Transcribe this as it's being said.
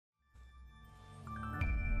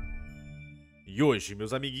E hoje,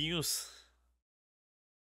 meus amiguinhos,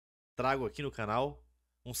 trago aqui no canal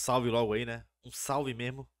um salve logo aí, né? Um salve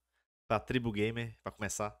mesmo pra Tribo Gamer, pra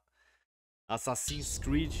começar. Assassin's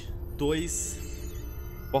Creed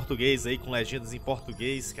 2, português aí, com legendas em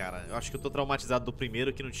português, cara. Eu acho que eu tô traumatizado do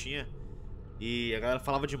primeiro, que não tinha. E a galera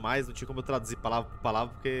falava demais, não tinha como eu traduzir palavra por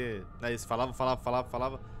palavra, porque né, eles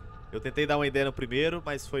falava. Eu tentei dar uma ideia no primeiro,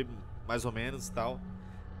 mas foi mais ou menos e tal.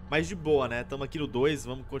 Mas de boa, né? Tamo aqui no 2,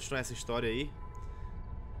 vamos continuar essa história aí.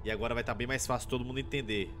 E agora vai estar bem mais fácil todo mundo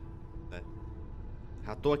entender, né?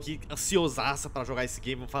 Já tô aqui ansiosaça pra jogar esse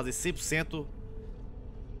game, vamos fazer 100%.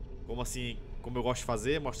 Como assim, como eu gosto de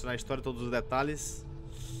fazer, mostrando a história, todos os detalhes.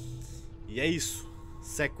 E é isso.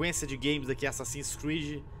 Sequência de games aqui, Assassin's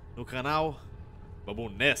Creed no canal.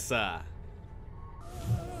 Vamos nessa!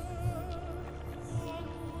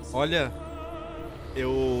 Olha,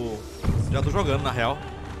 eu já tô jogando na real,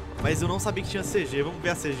 mas eu não sabia que tinha CG. Vamos ver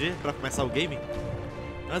a CG pra começar o game?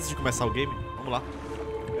 Antes de começar o game, vamos lá.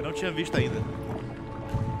 Eu não tinha visto ainda.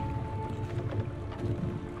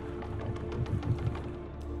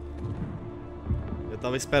 Eu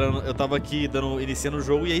tava esperando, eu tava aqui iniciando o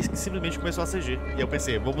jogo e aí simplesmente começou a CG. E eu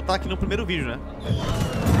pensei, vou botar aqui no primeiro vídeo, né?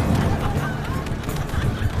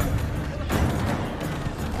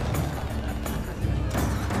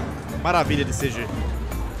 Maravilha de CG.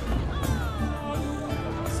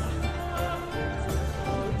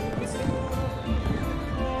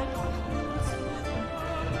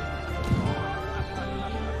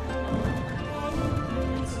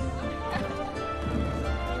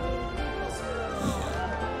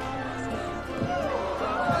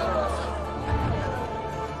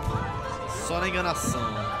 Só na enganação.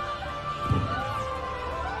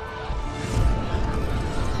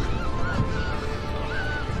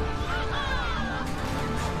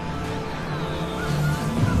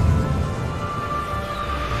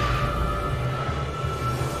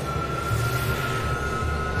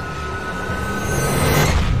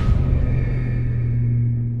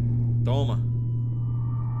 Toma.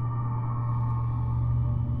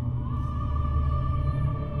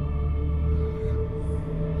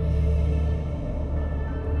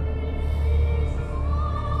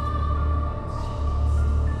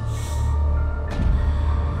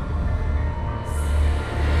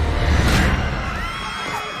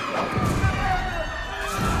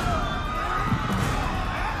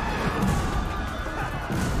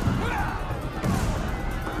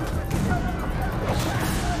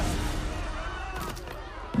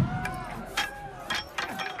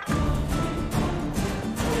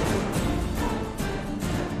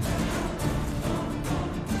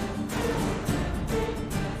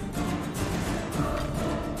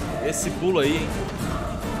 Esse pulo aí, hein?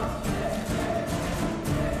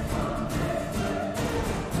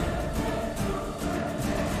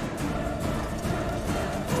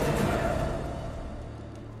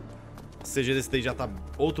 O CG desse daí já tá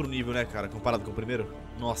outro nível, né, cara? Comparado com o primeiro.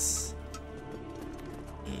 Nossa.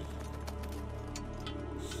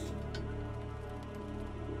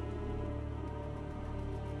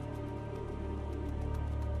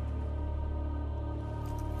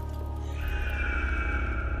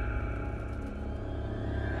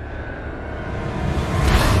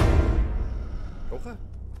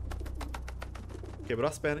 Quebrou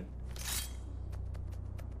as pernas, hein?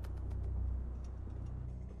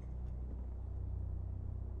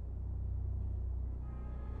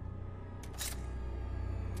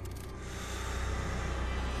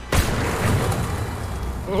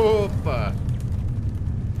 Opa!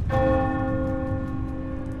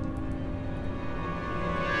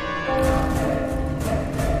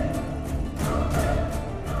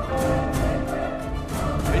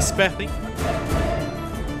 É esperto, hein?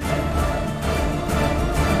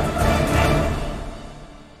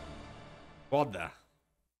 Foda.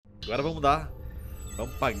 Agora vamos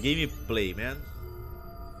pra gameplay, man.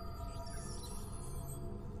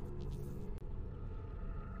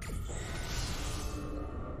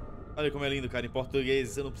 Olha como é lindo, cara. Em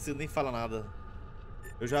português eu não preciso nem falar nada.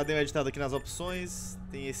 Eu já dei uma editada aqui nas opções.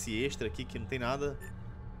 Tem esse extra aqui que não tem nada.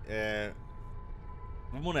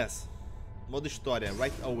 Vamos nessa. Modo história,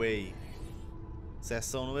 right away.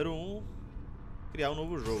 Seção número 1. Criar um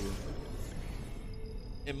novo jogo.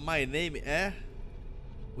 And my name é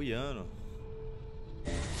Wyano.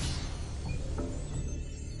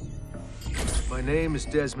 My name is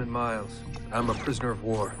Desmond Miles. I'm a prisoner of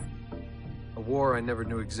war. A war I never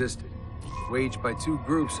knew existed, waged by two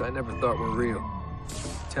groups I never thought were real.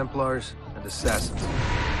 Templars and Assassins.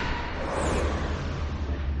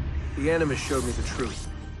 The Animus showed me the truth.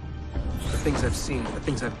 The things I've seen, the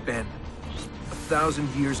things I've been.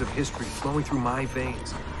 6,000 years of history flowing through my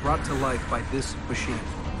veins, brought to life by this machine.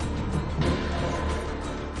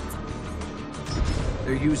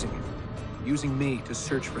 They're using it. Using me to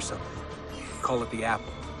search for something. Call it the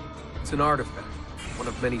apple. It's an artifact. One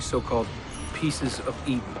of many so-called pieces of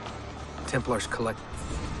Eden. The Templars collect them.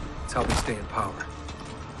 It's how they stay in power.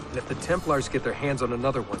 And if the Templars get their hands on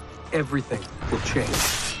another one, everything will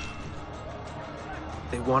change.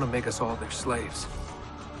 They want to make us all their slaves.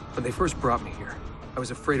 When they first brought me here, I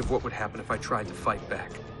was afraid of what would happen if I tried to fight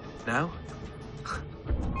back. Now?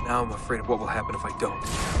 Now I'm afraid of what will happen if I don't.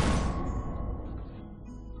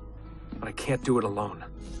 But I can't do it alone.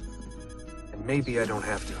 And maybe I don't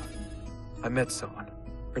have to. I met someone.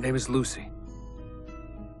 Her name is Lucy.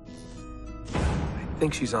 I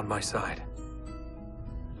think she's on my side.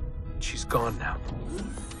 She's gone now.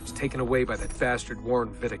 She's taken away by that bastard Warren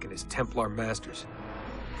Vidic and his Templar masters.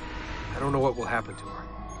 I don't know what will happen to her,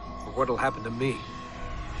 or what'll happen to me.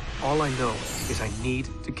 All I know is I need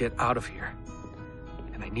to get out of here.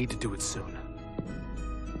 And I need to do it soon.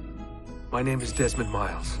 My name is Desmond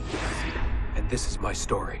Miles, and this is my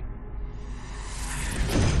story.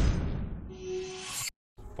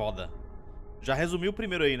 Foda. Já resumiu o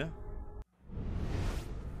primeiro aí, né?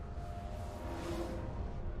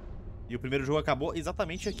 E o primeiro jogo acabou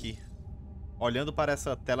exatamente aqui. Olhando para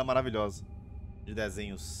essa tela maravilhosa de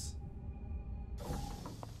desenhos.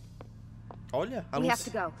 Olha, a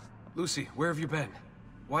Lucy. Lucy, where have you been?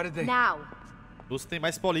 Why did they... Now. Lucy tem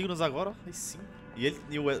mais polígonos agora, aí sim. E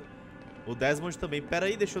o Desmond também. Pera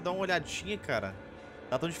aí, deixa eu dar uma olhadinha, cara.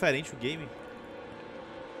 Tá tão diferente o game.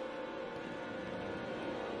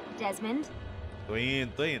 Desmond? Tô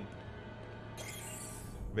indo.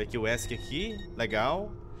 Vou ver aqui o ESC aqui.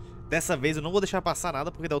 Legal. Dessa vez eu não vou deixar passar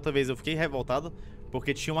nada, porque da outra vez eu fiquei revoltado,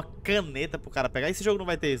 porque tinha uma caneta pro cara pegar. Esse jogo não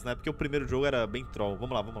vai ter isso, né? Porque o primeiro jogo era bem troll.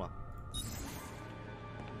 Vamos lá.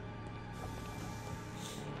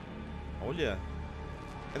 Olha.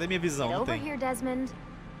 Cadê minha visão? Não tem. Over here, Desmond.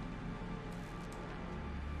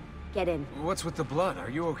 Get in. What's with the blood?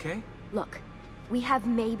 Are you okay? Look, we have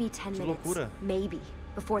maybe 10 Que minutes. loucura. Maybe.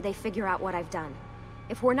 Before they figure out what I've done.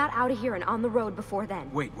 If we're not out of here and on the road before then.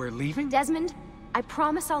 Wait, we're leaving? Desmond, I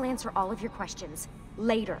promise I'll answer all of your questions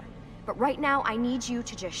later. But right now, I need you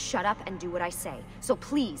to just shut up and do what I say. So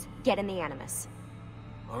please, get in the Animus.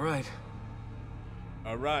 All right.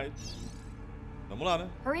 Vamos lá, né?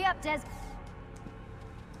 Hurry up, Des.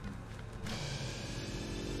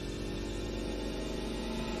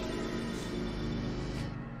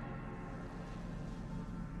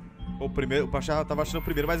 O Pachá tava achando o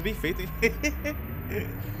primeiro mais bem feito, hein?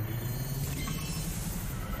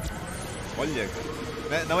 Olha,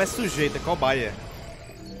 cara. Não é sujeito, é cobaia.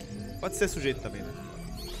 Pode ser sujeito também, né?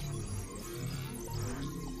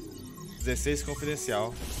 16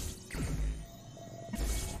 confidencial.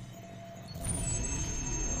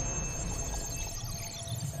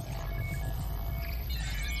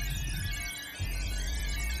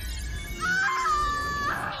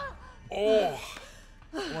 Oh!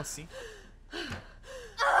 Como assim?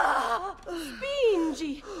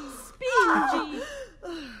 Spingi!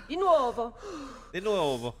 Di nuovo!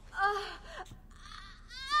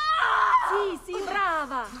 Sì,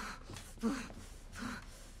 brava!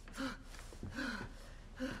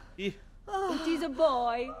 Ih! It is a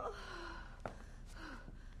boy!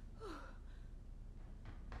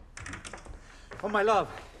 Oh, my love.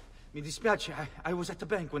 Mi dispiace. I was at the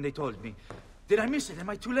bank when they told me. Did I miss it? Am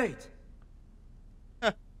I too late?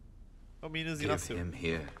 O meninozinho Give nasceu. him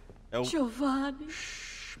here. É o... Giovanni!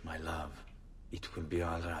 Shh, my love. It will be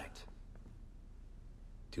all right.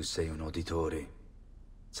 Tu sei un auditore.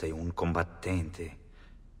 Sei un combattente.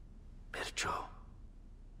 Perciò,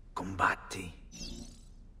 combatti.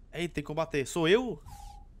 Eita, tem que combater. Sou eu?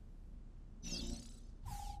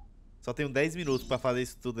 Só tenho 10 minutos pra fazer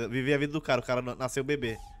isso tudo. Viver a vida do cara. O cara nasceu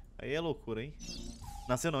bebê. Aí é loucura, hein?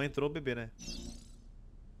 Nasceu não, entrou bebê, né?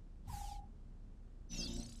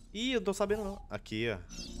 Ih, eu não tô sabendo não. Aqui, ó.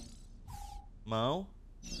 Mão.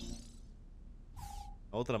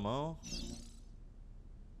 Outra mão.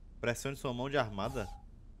 Pressione sua mão de armada.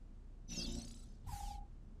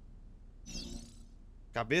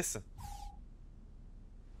 Cabeça.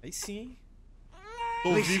 Aí sim, hein?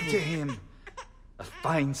 Tô Listen vivo. to him. A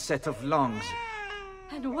fine set of lungs.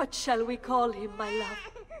 And what shall we call him, my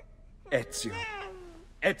love? Ezio.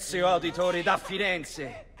 Ezio Auditore da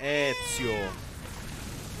Firenze. Ezio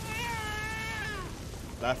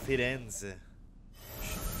da Firenze.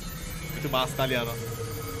 Muito massa, italiano.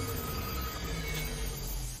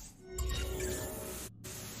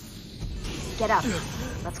 Get up.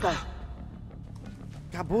 Let's go.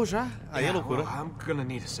 Acabou já? Aí é loucura. Well, I'm gonna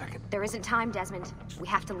need a second. There isn't time, Desmond. We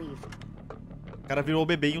have to leave. O cara virou o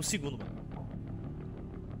bebê em um segundo, mano.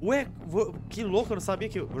 Ué, que louco, eu não sabia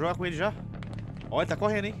que eu vou jogar com ele já. Olha, ele tá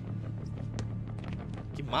correndo, hein?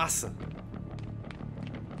 Que massa.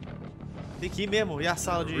 Tem que ir mesmo. E a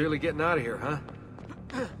sala de... Really getting out of here, huh?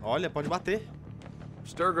 Olha, pode bater.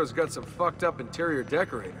 Sturgo's got some fucked up interior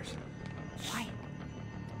decorators. Quiet.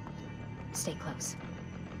 Stay close.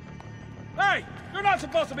 Hey! You're not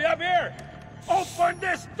supposed to be up here! Open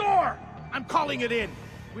this door! I'm calling it in!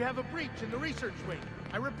 We have a breach in the research wing.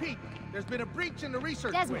 I repeat, there's been a breach in the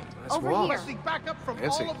research Desmond, wing. That's over wrong. here. Requesting backup from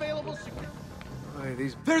Nancy. all available security. Why,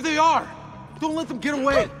 these... There they are! Don't let them get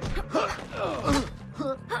away!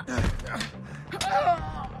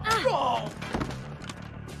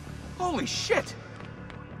 Holy shit!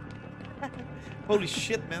 Holy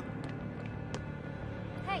shit, man.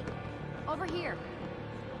 Hey, over here.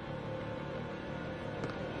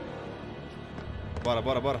 Bora,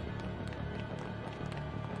 bora, bora.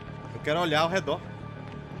 Eu quero olhar ao redor.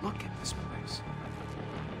 Look at this place.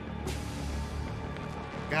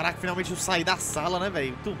 Caraca, finalmente eu saí da sala, né,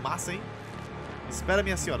 velho? Muito massa, hein? Espera,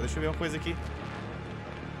 minha senhora. Deixa eu ver uma coisa aqui.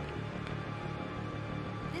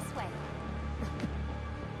 This way.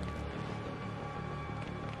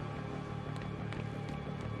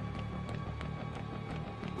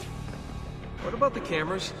 What about the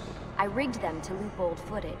cameras? I rigged them to loop old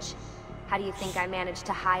footage. How do you think I managed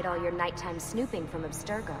to hide all your nighttime snooping from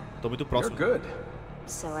Abstergo? Tô muito You're próximo. good.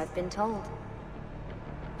 So I've been told.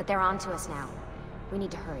 But they're on to us now. We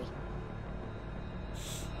need to hurry.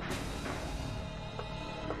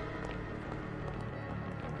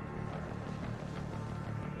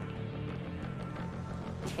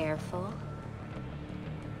 Careful.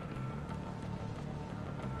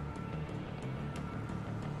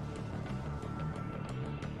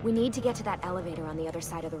 We need to get to that elevator on the other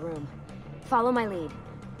side of the room. Follow my lead,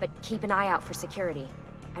 but keep an eye out for security.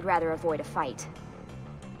 I'd rather avoid a fight.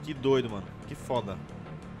 Que doido, mano. Que foda.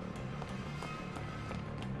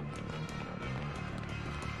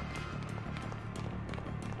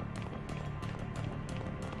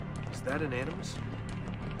 Is that an animus?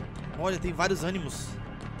 Olha, tem vários ânimos.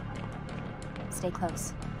 Stay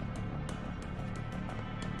close.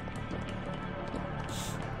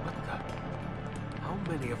 What the? How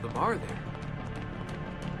many of them are there?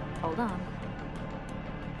 Hold on.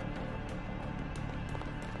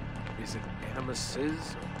 Is it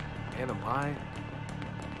animuses or animi?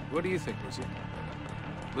 What do you think, Lucy?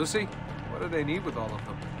 Lucy, what do they need with all of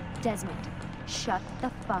them? Desmond, shut the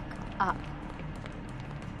fuck up.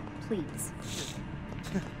 Please.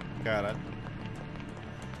 Caralho.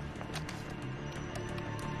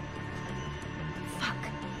 Fuck.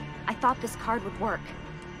 I thought this card would work.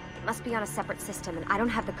 It must be on a separate system, and I don't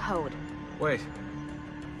have the code. Wait,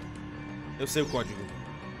 Eu sei o código.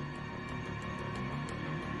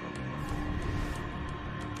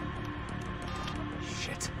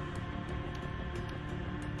 shit.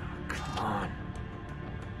 Come on.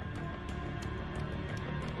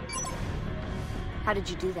 How did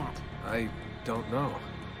you do that? I don't know.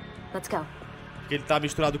 Let's go. Porque ele tá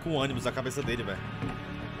misturado com ânimos na cabeça dele, velho.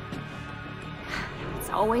 It's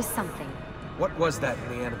always something. What was that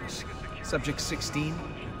in the animus? Subject 16?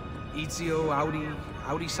 Ezio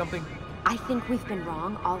Audi something? I think we've been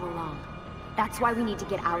wrong all along. That's why we need to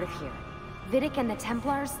get out of here. Vidic and the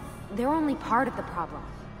Templars, they're only part of the problem.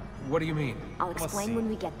 What do you mean? I'll explain assim? when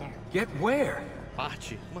we get there. Get where?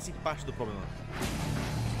 Parte? Como assim parte do problema?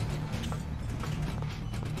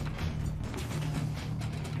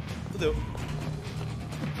 Fudeu.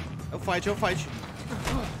 É o fight, é o fight.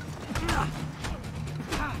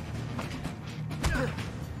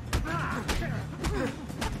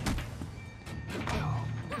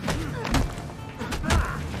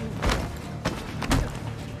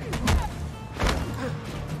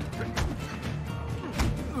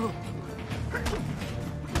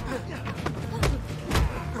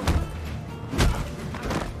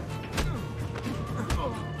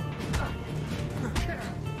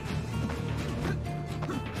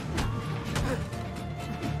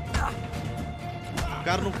 O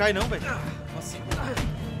cara não cai não, velho. Nossa.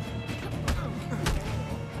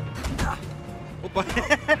 Opa.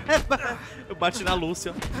 Eu bati na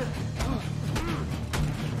Lúcia, ó.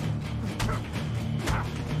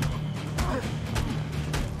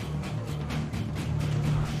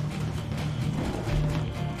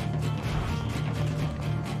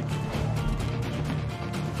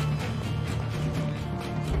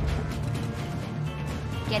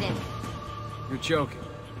 Get in. You're joking.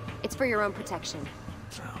 It's for your own protection.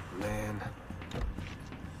 Oh, man.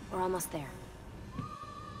 We're almost there.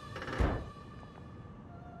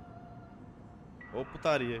 Ô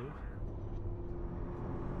putaria, viu?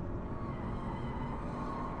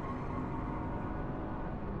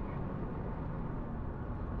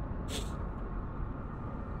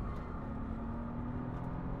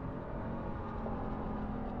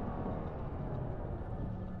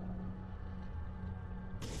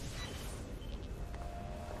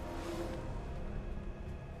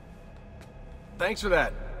 Thanks for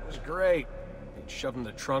that. It was great. Shoved in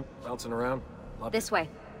the trunk, bouncing around. Loved This it. way.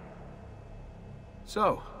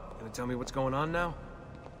 So, gonna tell me what's going on now?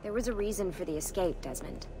 There was a reason for the escape,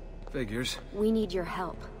 Desmond. Figures. We need your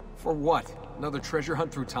help. For what? Another treasure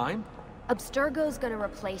hunt through time? Abstergo's gonna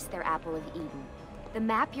replace their Apple of Eden. The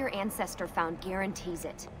map your ancestor found guarantees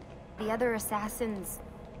it. The other assassins,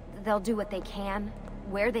 they'll do what they can,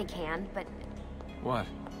 where they can, but What?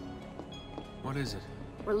 What is it?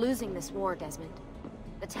 we're losing this war, Desmond.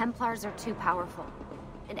 The Templars are too powerful.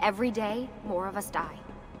 And every day, more of us die.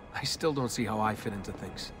 I still don't see how I fit into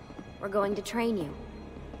things. We're going to train you.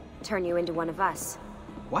 Turn you into one of us.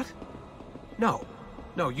 What? No.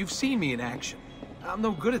 No, you've seen me in action. I'm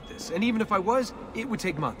no good at this, and even if I was, it would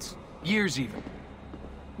take months. Years even.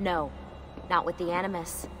 No. Not with the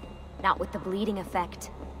Animus. Not with the bleeding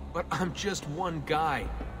effect. But I'm just one guy.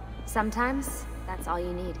 Sometimes, that's all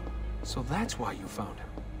you need. So that's why you found him.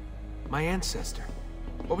 My ancestor.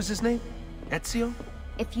 What was his name? Ezio?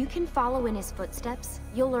 If you can follow in his footsteps,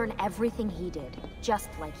 you'll learn everything he did, just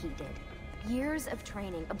like he did. Years of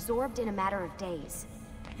training, absorbed in a matter of days.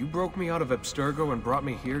 You broke me out of Abstergo and brought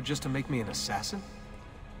me here just to make me an assassin?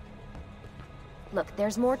 Look,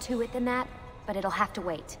 there's more to it than that, but it'll have to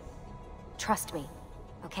wait. Trust me,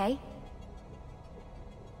 okay?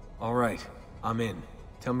 All right, I'm in.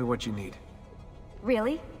 Tell me what you need.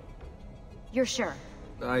 Really? You're sure?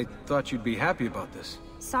 I thought you'd be happy about this.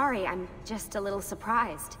 Sorry, I'm just a little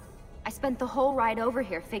surprised. I spent the whole ride over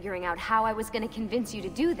here figuring out how I was gonna convince you to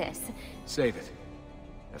do this. Save it.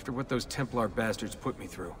 After what those Templar bastards put me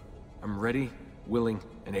through, I'm ready, willing,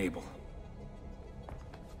 and able.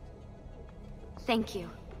 Thank you.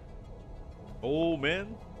 Oh,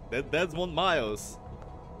 man. Desmond Miles.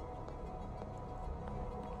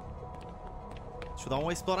 Deixa eu dar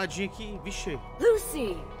uma exploradinha aqui. Vixe.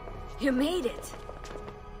 Lucy! You made it!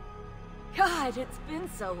 God, it's been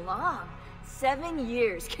so long. 7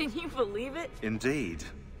 years, can you believe it? Indeed.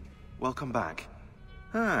 Welcome back.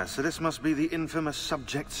 Ah, so this must be the infamous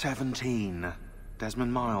Subject 17.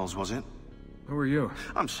 Desmond Miles, was it? Who are you?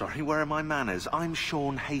 I'm sorry, where are my manners? I'm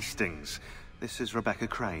Sean Hastings. This is Rebecca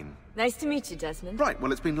Crane. Nice to meet you, Desmond. Right,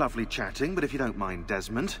 well, it's been lovely chatting, but if you don't mind,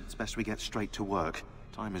 Desmond, it's best we get straight to work.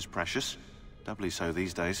 Time is precious. Doubly so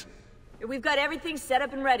these days. We've got everything set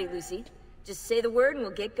up and ready, Lucy. Just say the word and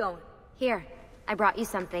we'll get going. Here, I brought you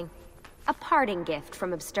something. A parting gift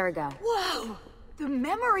from Abstergo. Whoa! The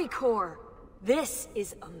memory core! This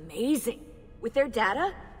is amazing. With their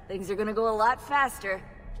data, things are gonna go a lot faster.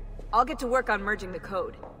 I'll get to work on merging the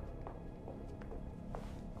code.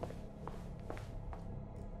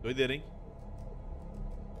 Doideira, hein?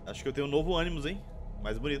 Acho que eu tenho um novo ânimos, hein?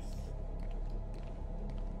 Mais bonito.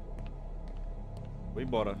 Vou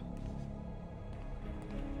embora.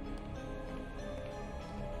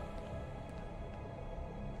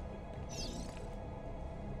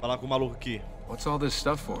 Falar com o maluco aqui. What's all this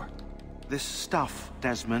stuff for? This stuff,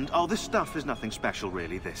 Desmond. Oh, this stuff is nothing special,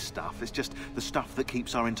 really, this stuff. It's just the stuff that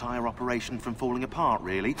keeps our entire operation from falling apart,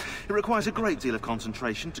 really. It requires a great deal of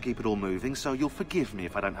concentration to keep it all moving, so you'll forgive me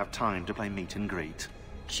if I don't have time to play meet and greet.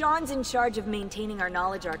 Sean's in charge of maintaining our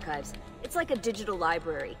knowledge archives. It's like a digital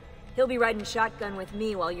library. He'll be riding shotgun with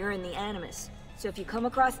me while you're in the Animus. So if you come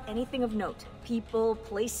across anything of note, people,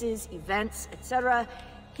 places, events, etc.,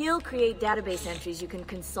 he'll create database entries you can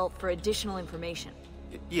consult for additional information.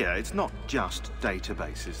 Yeah, it's not just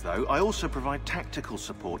databases, though. I also provide tactical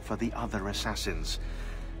support for the other assassins.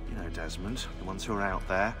 You know, Desmond, the ones who are out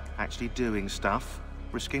there, actually doing stuff,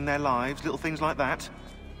 risking their lives, little things like that.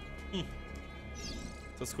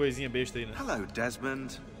 Essas coisinhas bestas aí, né? Hello,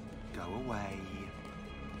 Desmond. Go away.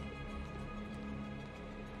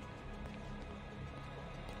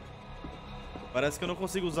 Parece que eu não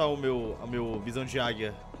consigo usar a meu visão de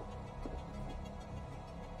águia.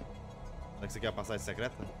 Será que você quer a passagem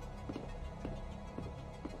secreta?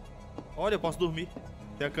 Olha, eu posso dormir.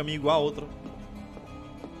 Tem um caminho igual a outra.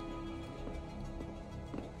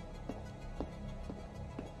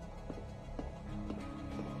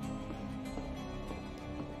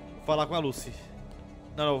 Vou falar com a Lucy.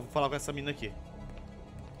 Não, vou falar com essa mina aqui.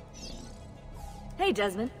 Hey,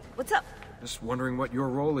 Desmond. What's up? Just wondering what your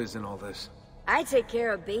role is in all this. I take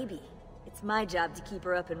care of Baby. It's my job to keep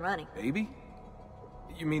her up and running. Baby?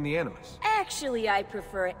 You mean the Animus? Actually, I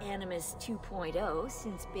prefer Animus 2.0,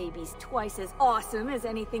 since baby's twice as awesome as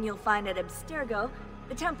anything you'll find at Abstergo.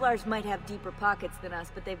 The Templars might have deeper pockets than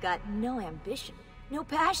us, but they've got no ambition, no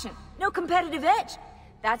passion, no competitive edge.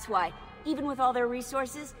 That's why, even with all their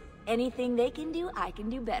resources, anything they can do, I can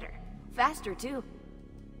do better. Faster, too.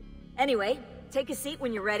 Anyway, take a seat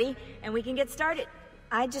when you're ready, and we can get started.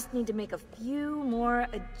 I just need to make a few more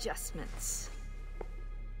adjustments.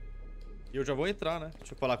 Eu já vou entrar, né?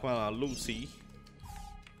 Deixa eu falar com a Lucy.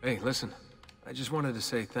 Hey, listen. I just wanted to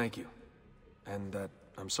say thank you. And that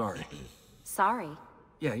I'm sorry. Sorry?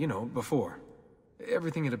 Yeah, you know, before.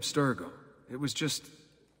 Everything at Abstergo. It was just...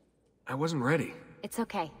 I wasn't ready. It's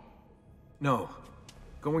okay. No.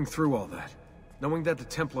 Going through all that. Knowing that the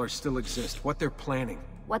Templars still exist, what they're planning.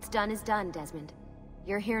 What's done is done, Desmond.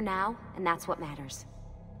 You're here now, and that's what matters.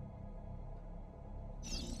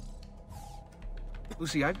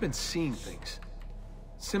 Lucy, I've been seeing things.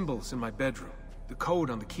 Symbols in my bedroom. The code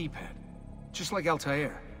on the keypad. Just like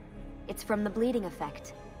Altair. It's from the bleeding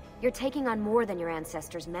effect. You're taking on more than your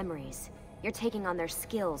ancestors' memories. You're taking on their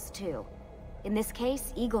skills, too. In this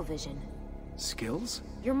case, eagle vision. Skills?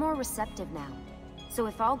 You're more receptive now. So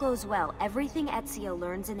if all goes well, everything Ezio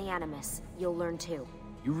learns in the Animus, you'll learn too.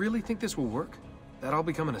 You really think this will work? That I'll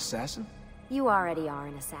become an assassin? You already are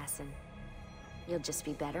an assassin. You'll just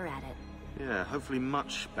be better at it. Yeah, hopefully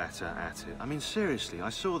much better at it. I mean, seriously, I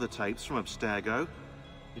saw the tapes from Abstergo.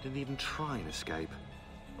 You didn't even try and escape.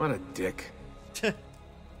 What a dick.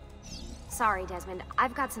 Sorry, Desmond.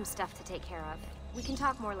 I've got some stuff to take care of. We can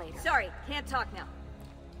talk more later. Sorry, can't talk now.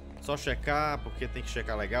 Só checar, porque tem que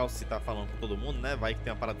checar legal se tá falando com todo mundo, né? Vai que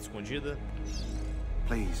tem uma parada escondida.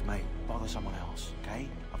 Please, mate, bother someone else, okay?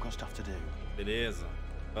 I've got stuff to do. Beleza.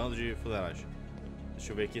 Bando de fuleiragem.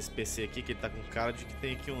 Deixa eu ver aqui esse PC aqui, que ele tá com cara de que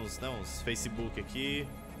tem aqui uns, né, uns Facebook aqui.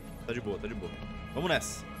 Tá de boa, tá de boa. Vamos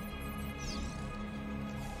nessa.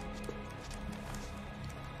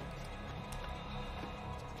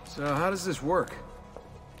 So, how does this work?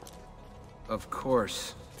 Of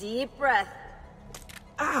course. Deep breath.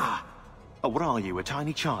 Ah! Oh, what are you, a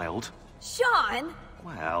tiny child? Sean!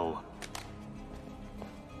 Well...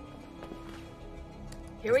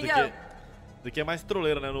 Here we go. Esse daqui é mais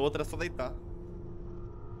troleiro, né? No outro é só deitar.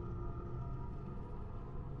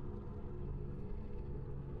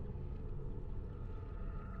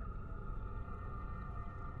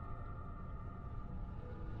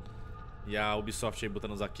 E a Ubisoft aí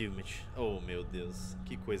botando os achievements. Oh, meu Deus.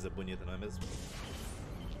 Que coisa bonita, não é mesmo?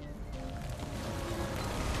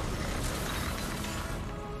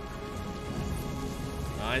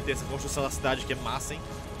 Ah, e tem essa construção da cidade que é massa, hein?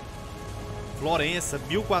 Florença,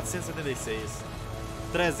 1476.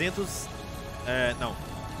 300... não.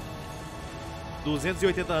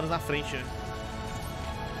 280 anos na frente, né?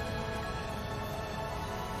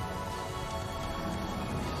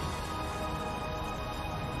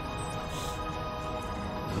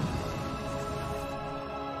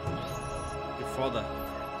 Que foda.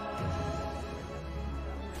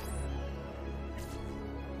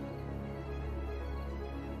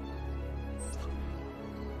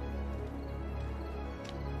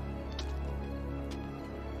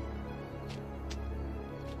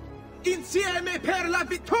 Insieme per la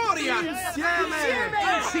vittoria! Insieme!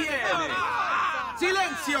 Insieme!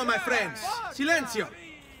 Silenzio, my friends! Silenzio!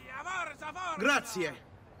 Grazie.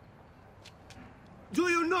 Do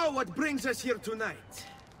you know what brings us here tonight?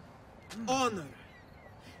 Honor.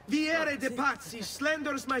 Viere de Pazzi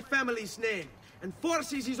slanders my family's name and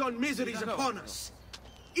forces his own miseries upon us.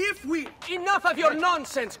 If we... Enough of your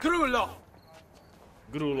nonsense, Grullo!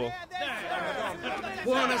 Grullo.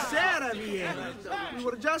 Buonasera, Viere. We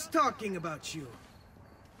were just talking about you.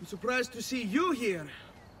 I'm surprised to see you here.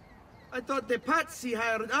 I thought the Pazzi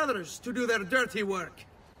hired others to do their dirty work.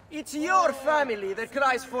 It's your family that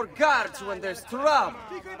cries for guards when there's trouble,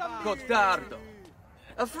 Gottardo.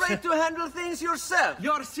 Afraid to handle things yourself?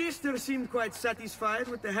 Your sister seemed quite satisfied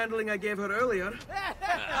with the handling I gave her earlier.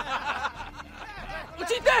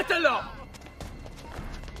 Uccidetelo!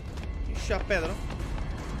 Ixi, a pedra.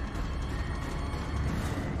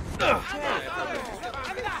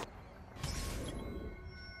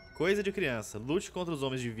 Coisa de criança. Lute contra os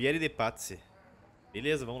homens de Viere de Pazzi.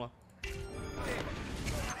 Beleza, vamos lá.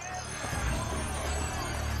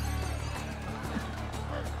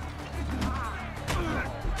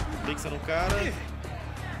 Fixa no cara.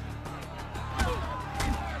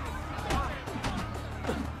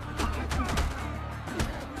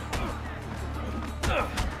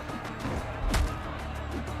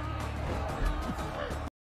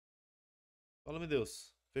 Fala, meu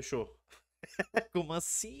Deus. Fechou. Como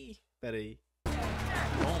assim? Pera aí.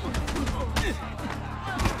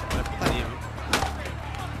 Olha a putaria, viu?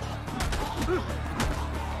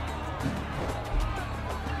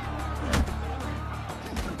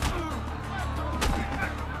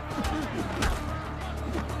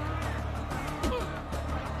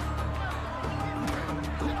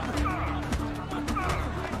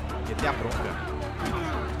 Meter a bronca.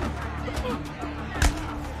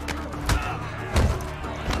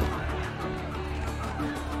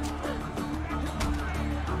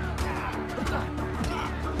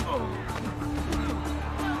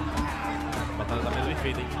 Batalha da mesma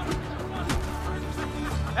efeito, hein?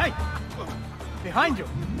 Hey! Behind you!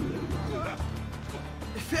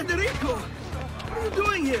 Federico! What are you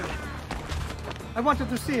doing here? I wanted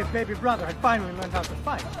to see if baby brother had finally learned how to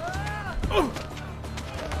fight.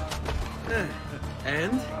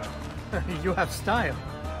 And? You have style.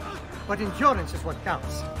 But endurance is what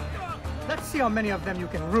counts. Let's see how many of them you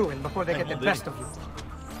can ruin before they get the best of you.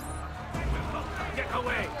 Get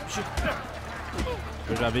away!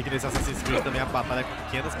 Eu já vi que nesse Assassin's Creed também a batalha é com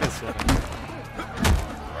 500 pessoas, né?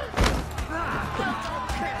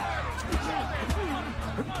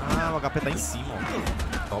 Ah, o HP tá em cima, ó.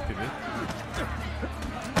 Top, viu?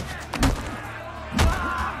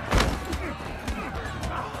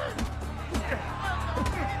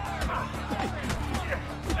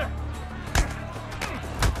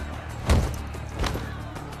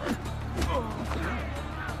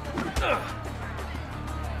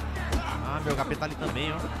 Ah, meu HP tá ali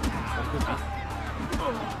também, ó. Pode cobrir.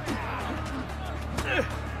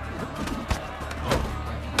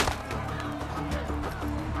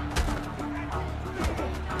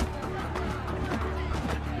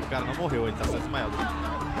 O cara não morreu, ele tá só desmaiado.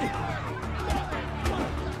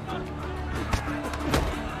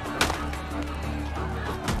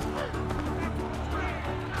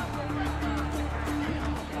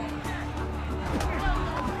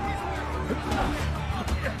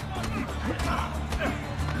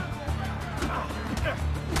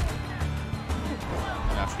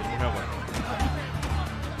 Eu acho que ele morreu agora.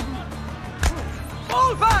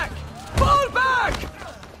 Fall back! Fall back!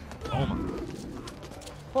 Toma.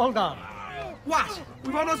 Hold on. What?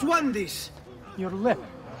 We've almost won this. Your lip.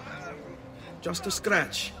 Just a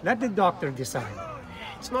scratch. Let the doctor decide.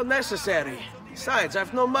 It's not necessary. Besides,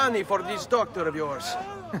 I've no money for this doctor of yours.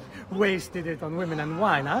 Wasted it on women and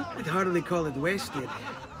wine, huh? I'd hardly call it wasted.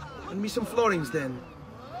 Lend me some florins then.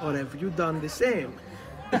 Or have you done the same?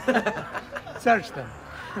 Search them.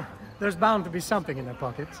 There's bound to be something in their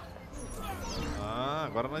pockets. Ah,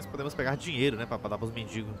 agora nós podemos pegar dinheiro, né? Pra dar pros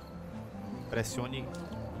mendigos. Pressione um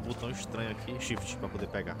botão estranho aqui, Shift, pra poder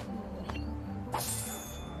pegar.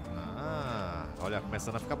 Ah, olha,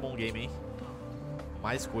 começando a ficar bom o game, hein?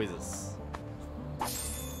 Mais coisas.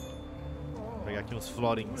 Vou pegar aqui uns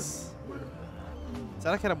florins.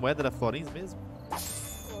 Será que era moeda da florins mesmo?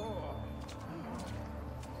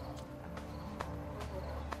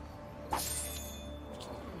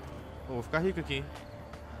 Pô, vou ficar rico aqui, hein?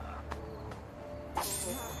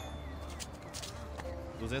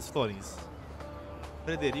 200 florins.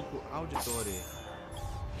 Frederico Auditore.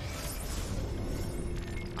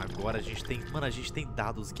 Agora a gente tem... Mano, a gente tem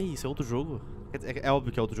dados. Que isso? É outro jogo? É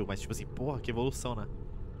óbvio que é outro jogo, mas tipo assim, porra, que evolução, né?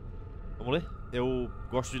 Vamos ler? Eu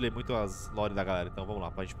gosto de ler muito as lore da galera, então vamos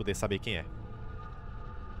lá, pra gente poder saber quem é.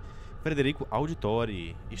 Frederico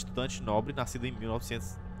Auditore, estudante nobre, nascido em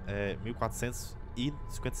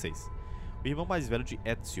 1456. O irmão mais velho de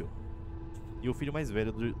Ezio e o filho mais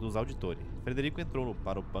velho dos Auditore. Frederico entrou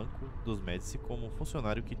para o Banco dos Médici como um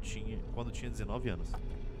funcionário quando tinha 19 anos.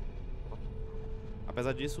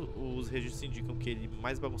 Apesar disso, os registros indicam que ele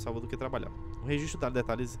mais bagunçava do que trabalhava. Um registro dá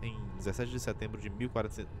detalhes em 17 de setembro de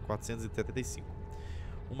 1475.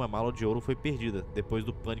 Uma mala de ouro foi perdida depois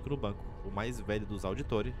do pânico no banco. O mais velho dos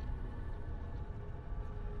Auditore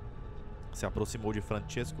se aproximou de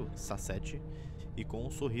Francesco Sassetti e com um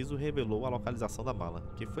sorriso revelou a localização da mala,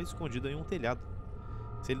 que foi escondida em um telhado.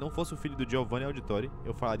 Se ele não fosse o filho do Giovanni Auditore,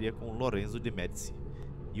 eu falaria com Lorenzo de Médici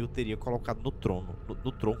e o teria colocado no tronco.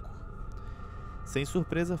 Sem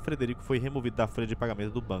surpresa, Frederico foi removido da folha de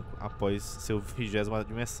pagamento do banco após seu 20º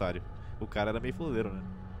aniversário. O cara era meio fuleiro, né?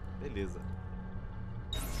 Beleza.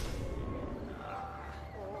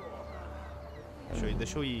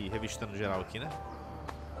 Deixa eu ir revistando geral aqui, né?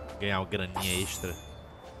 Ganhar uma graninha extra.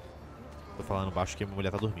 Tô falando baixo que minha mulher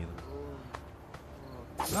tá dormindo.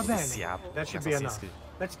 Va bene. That should be enough.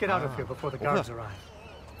 Let's get out of here before the guards arrive.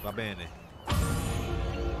 Va bene.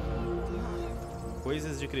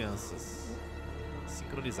 Coisas de crianças.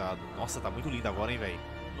 Sincronizado. Nossa, tá muito lindo agora, hein, velho.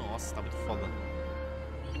 Nossa, tá muito foda.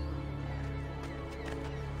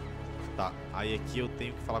 Tá, aí aqui eu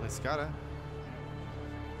tenho que falar com esse cara.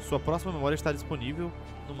 Sua próxima memória está disponível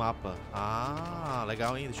no mapa. Ah,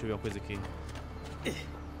 legal, hein? Deixa eu ver uma coisa aqui.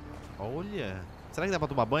 Olha. Será que dá pra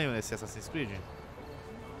tomar banho nesse Assassin's Creed?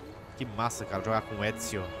 Que massa, cara. Jogar com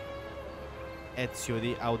Ezio.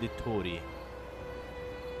 Ezio Auditore.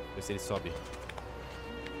 Ver se ele sobe.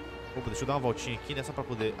 Opa, deixa eu dar uma voltinha aqui, né? Só pra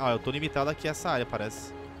poder... Ah, eu tô limitado aqui a essa área,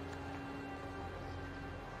 parece.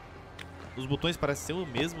 Os botões parecem ser o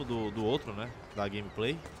mesmo do outro, né? Da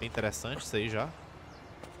gameplay. Bem interessante isso aí já.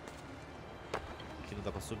 Aqui não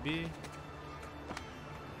dá pra subir.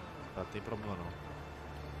 Tá, tem problema não.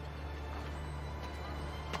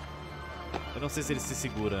 Eu não sei se ele se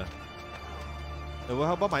segura. Eu vou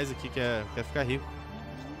roubar mais aqui, quer ficar rico.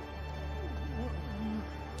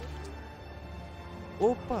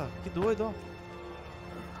 Opa, que doido, ó.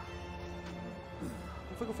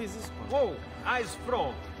 Como foi que eu fiz isso, mano? Whoa, eyes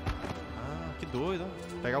front. Ah, que doido,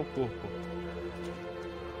 ó. Pegar o corpo.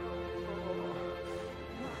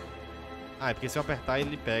 Ah, é porque se eu apertar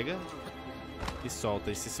ele pega e solta.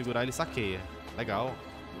 E se segurar ele saqueia. Legal.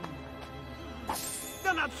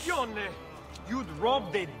 Dannazione! You'd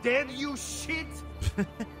rob the dead, you shit!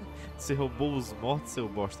 Você roubou os mortos, seu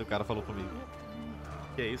bosta, o cara falou comigo.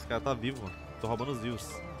 Que é isso, o cara tá vivo, mano. Tô roubando os views.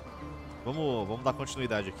 Vamos dar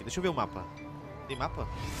continuidade aqui. Deixa eu ver o mapa. Tem mapa?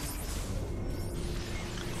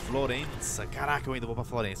 Florença. Caraca, eu ainda vou pra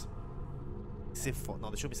Florença.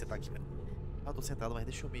 Não, deixa eu me sentar aqui, velho. Ah, eu tô sentado, mas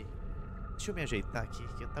deixa eu me ajeitar aqui,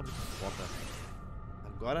 que tá muito foda.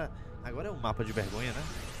 Agora é um mapa de vergonha, né?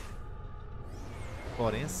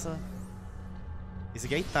 Florença. Esse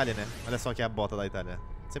aqui é a Itália, né? Olha só aqui a bota da Itália.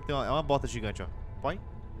 Sempre tem uma bota gigante, ó. Põe?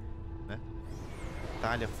 Né?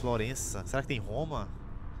 Itália, Florença. Será que tem Roma?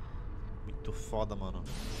 Muito foda, mano.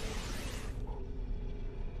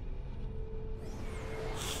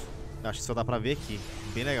 Acho que só dá pra ver aqui.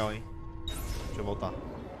 Bem legal, hein? Deixa eu voltar.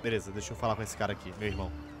 Beleza, deixa eu falar com esse cara aqui, meu irmão.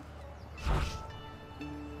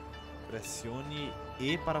 Pressione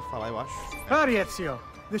E para falar, eu acho. Hurry, Ezio.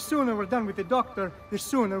 The sooner we're done with the doctor, the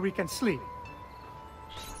sooner we can sleep.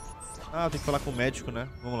 Ah, tem que falar com o médico, né?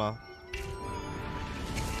 Vamos lá.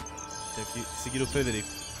 Tem que seguir o Frederico.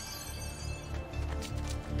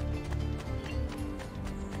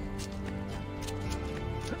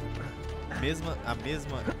 A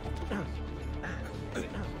mesma...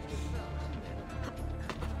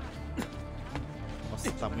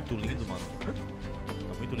 Nossa, tá muito lindo, mano.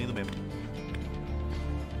 Tá muito lindo mesmo.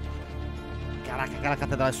 Caraca, aquela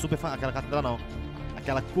catedral é super... Aquela catedral não.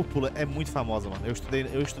 Aquela cúpula é muito famosa, mano.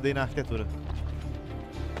 Eu estudei na arquitetura.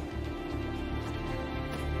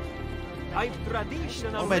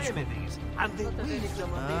 Ó, o médico.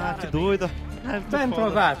 Ah, que doido. Ben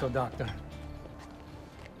trovato, Doctor.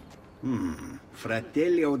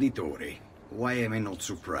 Fratelli Auditore, why am I not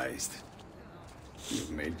surprised? You've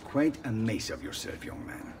made quite a mess of yourself, young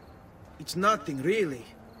man. It's nothing, really.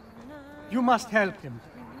 You must help him.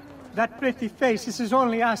 That pretty face is his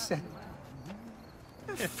only asset.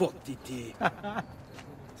 Fottiti.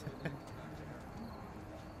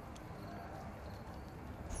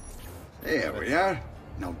 There we are.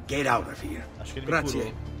 Now get out of here. Acho que ele me Grazie.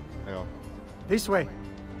 curou. Legal. This way.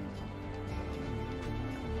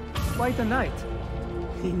 Quite a night.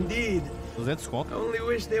 Indeed. 200 conto. I only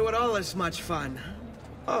wish they were all as much fun.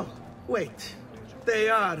 Oh, wait. They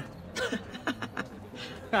are.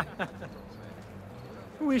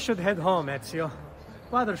 We should head home, Ezio.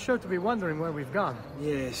 Father's sure to be wondering where we've gone.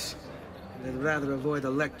 Yes. I'd rather avoid a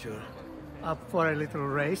lecture. Up for a little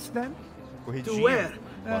race, then? To where?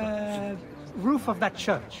 Roof of that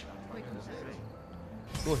church.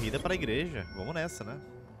 Corrida para a igreja. Vamos nessa, né?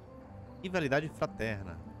 Rivalidade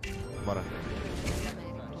fraterna. Bora.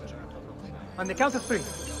 On the count of 3.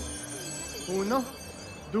 1,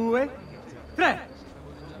 2, 3.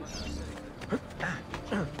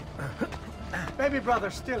 Baby brother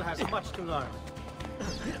still has much to learn.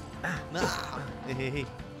 Não. Errei.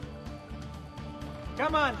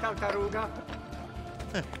 Come on, tartaruga.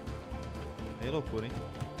 É loucura, hein?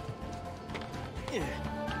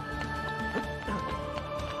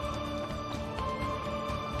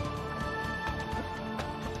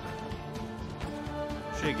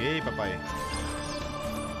 Cheguei, papai.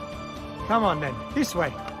 Come on then, this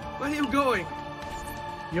way. Where are you going?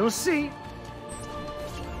 You'll see.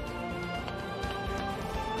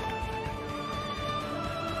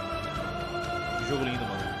 Que jogo lindo,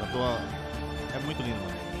 mano. É muito lindo,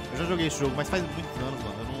 mano. Eu já joguei esse jogo, mas faz muitos anos,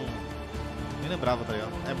 mano. Eu não nem lembrava, tá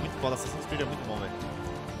ligado? É muito foda. Assassin's Creed é muito bom, velho.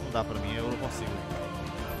 Não dá pra mim, eu não consigo.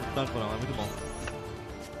 Não tanco não, é muito bom.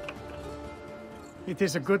 It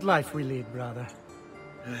is a good life we lead, brother.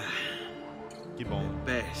 Que bom.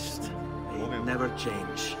 Best. Bom They mesmo. never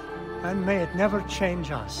change. And may it never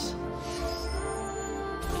change us.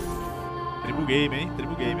 Tribu Game, hein?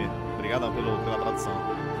 Tribu Game. Obrigado pela tradução.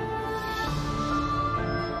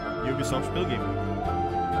 E Ubisoft pelo game.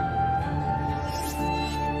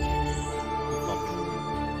 Top.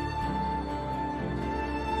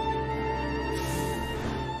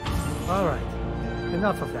 All right.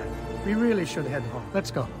 Enough of that. We really should head home.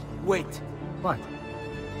 Let's go. Wait. What?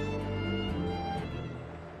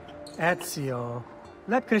 Ezio,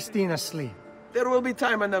 let Christina sleep. There will be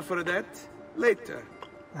time enough for that. Later.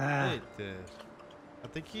 Eita. Eu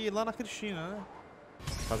tenho que ir lá na Cristina, né?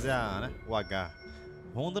 Fazer o H.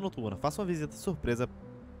 Ronda noturna. Faça uma visita surpresa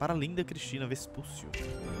para a linda Cristina Vespúcio.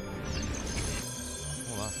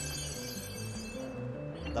 Vamos lá.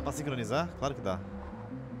 Dá pra sincronizar? Claro que dá.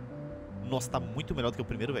 Nossa, tá muito melhor do que o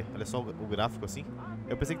primeiro, velho. Olha só o gráfico assim.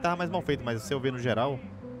 Eu pensei que tava mais mal feito, mas se eu ver no geral,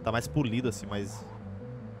 tá mais polido assim, mais...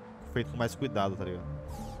 feito com mais cuidado, tá ligado?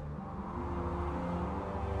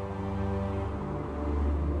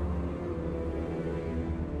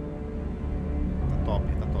 Tá top,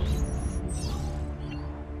 tá top.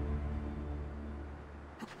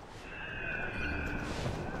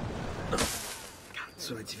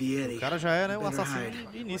 O cara já é, né? O assassino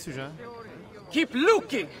de início já. Keep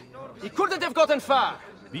looking! He couldn't have gotten far!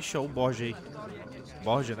 Bicho, o Borja aí.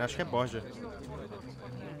 Borja, né? Acho que é Borja.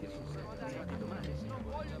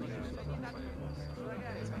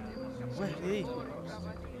 Ué, ei.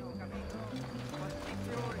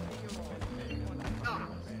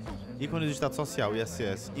 Ícone de estado social,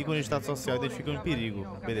 ISS. Ícone de estado social identifica um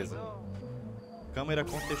perigo. Beleza. Câmera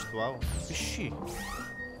contextual. Vixi.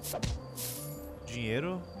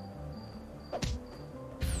 Dinheiro.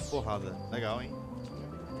 Porrada. Legal, hein?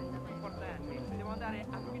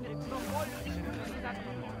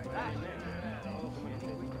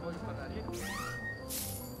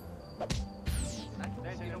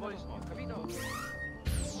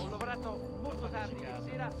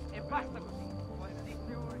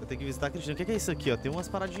 Eu tenho que visitar a Cristina. O que é isso aqui, ó? Tem umas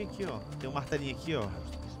paradinhas aqui, ó. Tem um martelinho aqui, ó.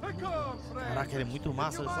 Caraca, ele é muito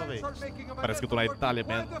massa, olha só, velho. Parece que eu tô na Itália,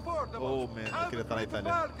 man. Oh, man, eu queria estar na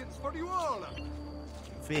Itália.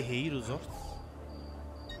 Ferreiros, ó.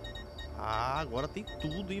 Ah, agora tem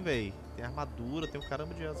tudo, hein, velho. Tem armadura, tem um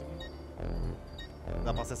caramba de asa aqui.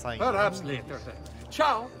 Dá pra acessar ainda.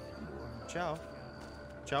 Tchau! Tchau.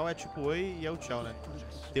 Tchau é tipo oi e é o tchau, né?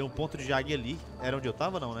 Tem um ponto de águia ali. Era onde eu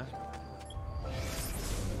tava, não, né?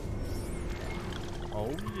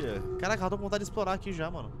 Olha. Caraca, eu tô com vontade de explorar aqui já,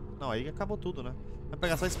 mano. Não, aí acabou tudo, né? Vai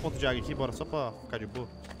pegar só esse ponto de águia aqui, bora, só pra ficar de boa.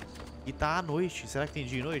 E tá à noite. Será que tem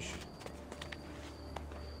dia e noite?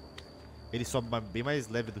 Ele sobe bem mais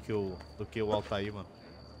leve do que o Altair, mano.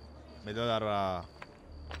 Melhoraram a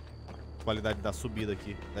qualidade da subida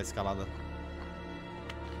aqui, da escalada.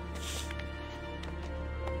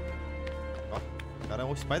 Ó, o cara é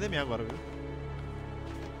um Spider-Man agora, viu?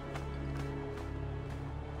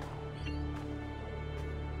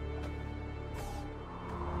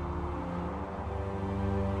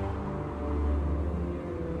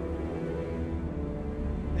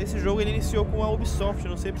 Esse jogo ele iniciou com a Ubisoft,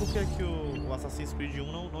 não sei porque que o Assassin's Creed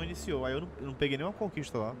 1 não iniciou. Aí eu não peguei nenhuma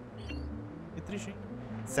conquista lá. Que triste, hein?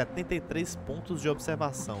 73 pontos de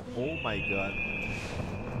observação. Oh my god.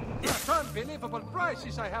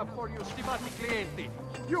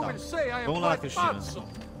 Vamos lá, Cristina.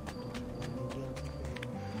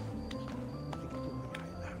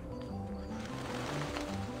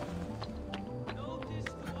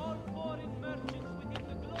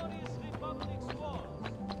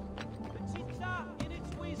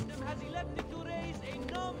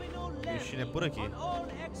 Cristina é por aqui.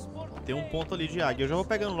 Tem um ponto ali de águia. Eu já vou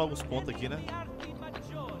pegando logo os pontos aqui, né?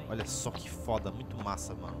 Olha só que foda. Muito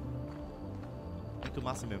massa, mano. Muito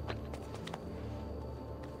massa mesmo.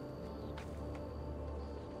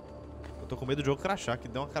 Eu tô com medo do jogo crashar, que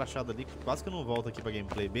deu uma crashada ali. Quase que eu não volto aqui pra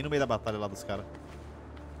gameplay. Bem no meio da batalha lá dos caras.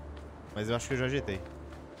 Mas eu acho que eu já ajeitei.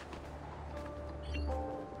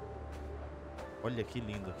 Olha que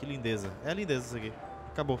lindo. Que lindeza. É a lindeza isso aqui.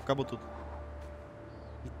 Acabou tudo.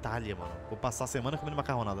 Itália, mano. Vou passar a semana comendo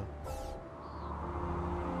macarronada.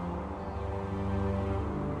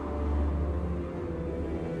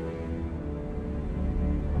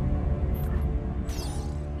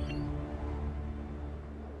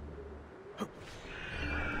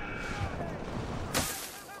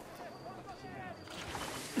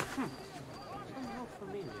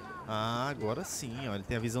 Ah, agora sim, ó. Ele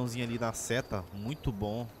tem a visãozinha ali da seta. Muito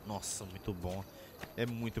bom. Nossa, muito bom. É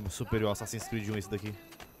muito superior ao Assassin's Creed 1 esse daqui.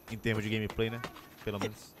 Em termos de gameplay, né? Pelo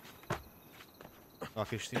menos. Ó, a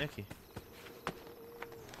Cristina é aqui.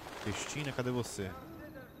 Cristina, cadê você?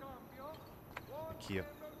 Aqui, ó.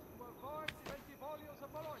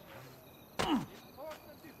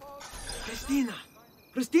 Christina!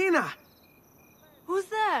 Christina! Who's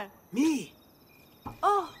there? Me!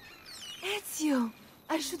 Oh, Ezio!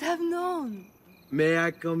 I should have known. May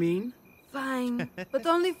I come in? Fine, but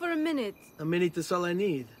only for a minute. A minute is all I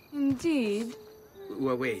need. Indeed.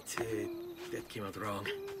 Well, wait, that came out wrong.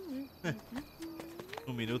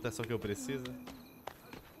 Um minuto é só o que eu preciso?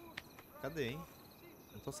 Cadê, hein?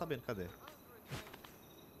 Não tô sabendo, cadê?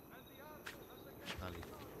 Ali.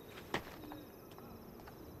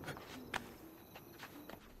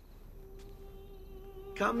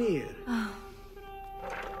 Come here.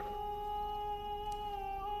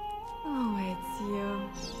 Oh, Ezio.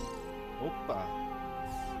 Opa!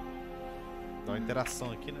 Dá uma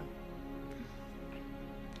interação aqui, né?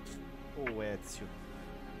 Ô, Ezio.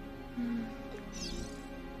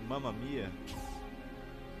 Mamma mia.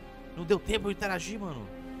 Não deu tempo de interagir, mano.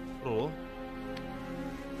 Rolou.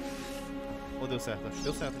 Ou deu certo? Acho que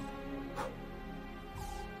deu certo, hein?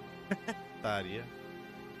 Taria.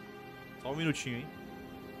 Só um minutinho, hein?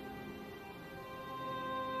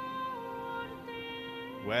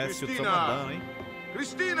 O Ezio tá mandando, hein?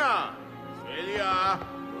 Christina! Celia!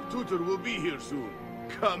 Your tutor will be here soon.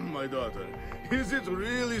 Come, my daughter. Is it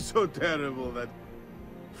really so terrible that...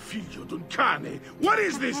 Figlio d'un cane! What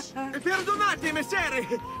is this? Perdonate, messere!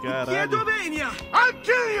 Caralho. Chiedo venia! I'll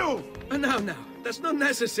kill you! No, that's not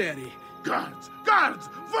necessary. Guards! Guards!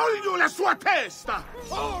 Voglio la sua testa!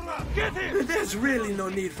 Ora! Get him! There's really no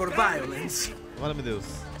need for violence. Olha, meu Deus.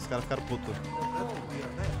 Os caras ficaram putos.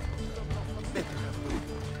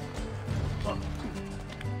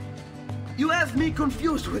 You have me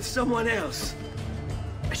confused with someone else.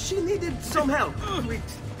 She needed some help with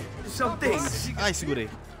some things. Ai, segurei.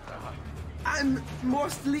 I'm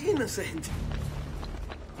mostly innocent.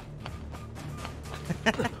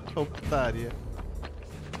 Otária.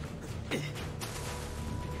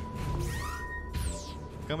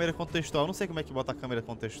 Câmera contextual. Não sei como é que bota a câmera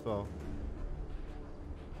contextual.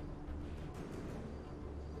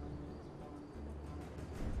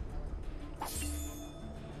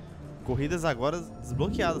 Corridas agora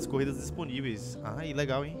desbloqueadas, corridas disponíveis. Ai,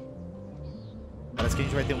 legal, hein? Parece que a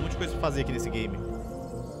gente vai ter um monte de coisa pra fazer aqui nesse game.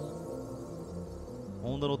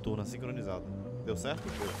 Onda noturna, sincronizada. Deu certo?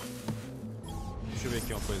 Foi. Deixa eu ver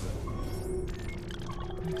aqui uma coisa.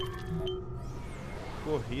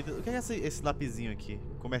 Corrida. O que é esse lapisinho aqui?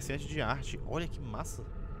 Comerciante de arte. Olha que massa.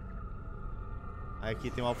 Aí aqui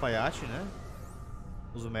tem o alfaiate, né?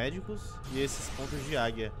 Os médicos e esses pontos de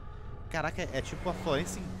águia. Caraca, é tipo a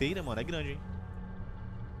Florença inteira, mano. É grande, hein?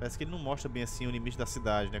 Parece que ele não mostra bem assim o limite da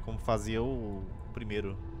cidade, né? Como fazia o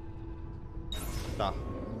primeiro. Tá.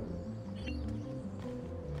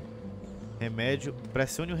 Remédio.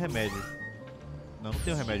 Pressione o remédio. Não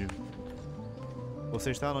tem o remédio.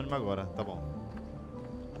 Você está anônimo agora. Tá bom.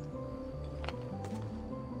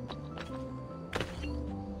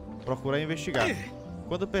 Procurar e investigar.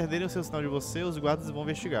 Quando perderem o seu sinal de você, os guardas vão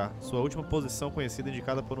investigar. Sua última posição conhecida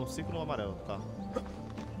indicada por um círculo amarelo. Tá.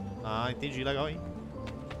 Ah, entendi. Legal, hein?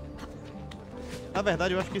 Na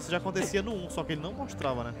verdade, eu acho que isso já acontecia no 1, só que ele não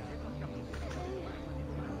mostrava, né?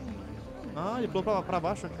 Ah, ele pulou pra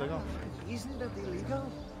baixo. Que legal.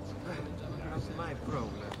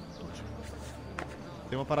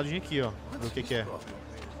 Tem uma paradinha aqui, ó. Do que é.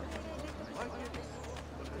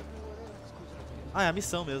 Ah, é a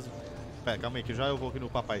missão mesmo. Pera, calma aí, que já eu vou aqui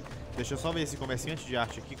no papai. Deixa eu só ver esse comerciante de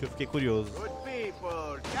arte aqui que eu fiquei curioso.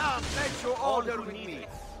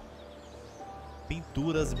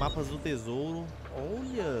 Pinturas, mapas do tesouro.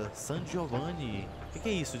 Olha, San Giovanni. O que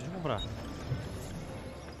é isso? Deixa eu comprar.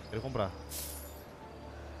 Quero comprar.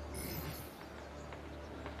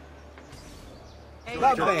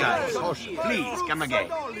 Please, come again.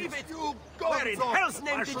 Where in hell's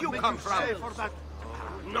name did you come from?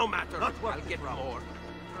 No matter, I'll get more.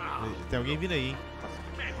 Tem alguém vindo aí, hein?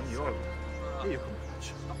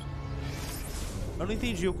 Eu não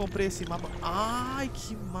entendi, eu comprei esse mapa. Ai,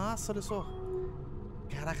 que massa, olha só.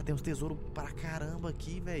 Caraca, tem uns tesouros pra caramba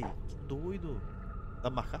aqui, velho. Que doido.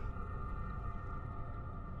 Dá pra marcar?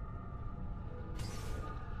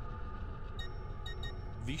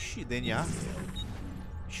 Vixe, DNA.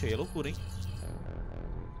 Vixe, aí é loucura, hein?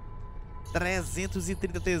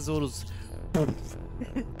 330 tesouros.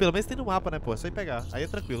 Pelo menos tem no mapa, né, pô? É só ir pegar. Aí é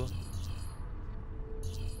tranquilo.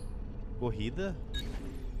 Corrida.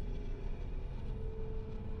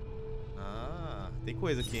 Ah, tem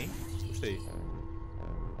coisa aqui, hein? Gostei.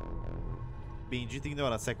 Bendita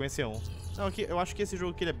ignorância, sequência 1. Não, aqui, eu acho que esse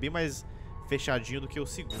jogo aqui ele é bem mais fechadinho do que o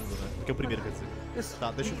segundo, né? Do que o primeiro, quer dizer.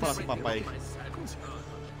 Tá, deixa eu falar com o papai aqui.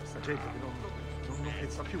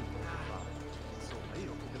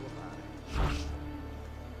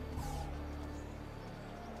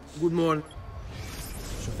 Good morning.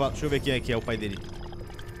 Deixa eu ver quem é que é o pai dele.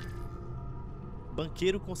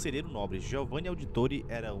 Banqueiro conselheiro nobre. Giovanni Auditore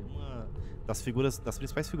era uma das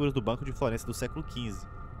principais figuras do Banco de Florença do século XV.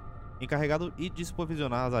 Encarregado de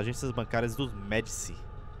supervisionar as agências bancárias dos Médici.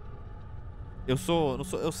 Eu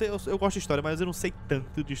gosto de história, mas eu não sei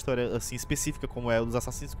tanto de história assim específica como é o dos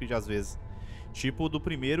Assassin's Creed às vezes. Tipo, do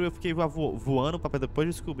primeiro eu fiquei voando pra depois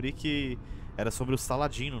descobrir que era sobre o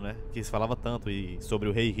Saladino, né? Que se falava tanto, e sobre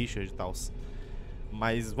o rei Richard e tal.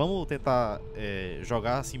 Mas vamos tentar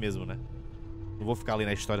jogar assim mesmo, né? Não vou ficar lendo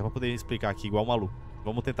a história pra poder explicar aqui igual um maluco.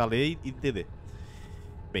 Vamos tentar ler e entender.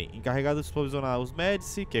 Bem, encarregado de supervisionar os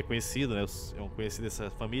Médici, que é conhecido, né? É um conhecido dessa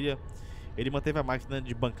família. Ele manteve a máquina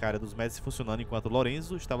de bancária dos Médici funcionando enquanto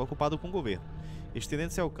Lorenzo estava ocupado com o governo,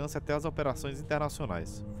 estendendo seu alcance até as operações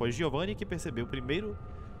internacionais. Foi Giovanni que percebeu primeiro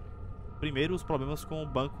os problemas com o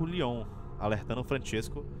Banco Lyon, alertando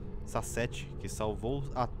Francesco Sassetti, que salvou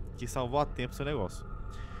a tempo seu negócio.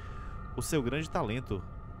 O seu grande talento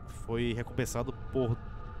foi recompensado por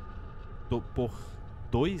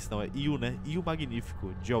Io, né? Io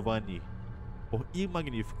Magnífico, Giovanni. Por Io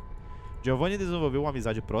Magnífico. Giovanni desenvolveu uma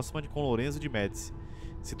amizade próxima com Lorenzo de Médici,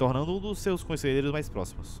 se tornando um dos seus conselheiros mais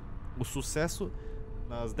próximos. O sucesso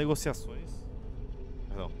nas negociações...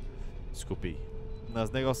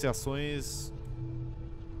 Nas negociações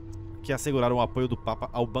que asseguraram o apoio do Papa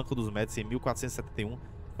ao Banco dos Médici em 1471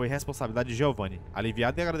 foi responsabilidade de Giovanni.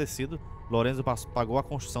 Aliviado e agradecido, Lorenzo pagou a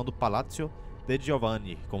construção do Palazzo de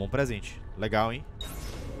Giovanni como um presente. Legal, hein?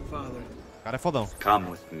 Father. O cara é fodão.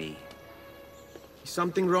 Come with me. Is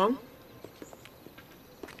something wrong?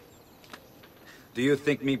 Do you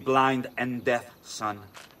think me blind and deaf, son?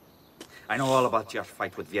 I know all about your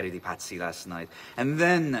fight with Vieri di Pazzi last night. And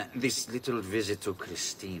then this little visit to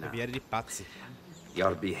Cristina. Vieri di Pazzi.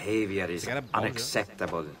 Your behavior is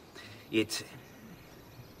unacceptable. It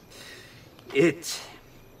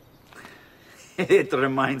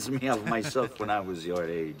reminds me of myself when I was your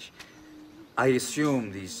age. I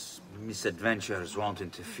assume these misadventures won't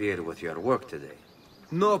interfere with your work today.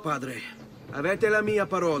 No, padre. Avete la mia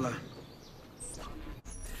parola.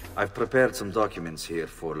 I've prepared some documents here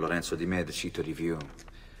for Lorenzo di Medici to review.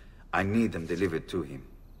 I need them delivered to him.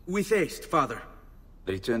 With haste, father.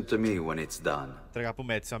 Return to me when it's done. Entregar pro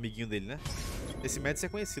Médici, um amiguinho dele, né? Esse Médici é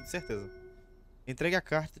conhecido, certeza. Entregue a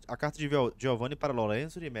carta de Giovanni para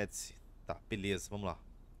Lorenzo de Médici. Tá, beleza, vamos lá.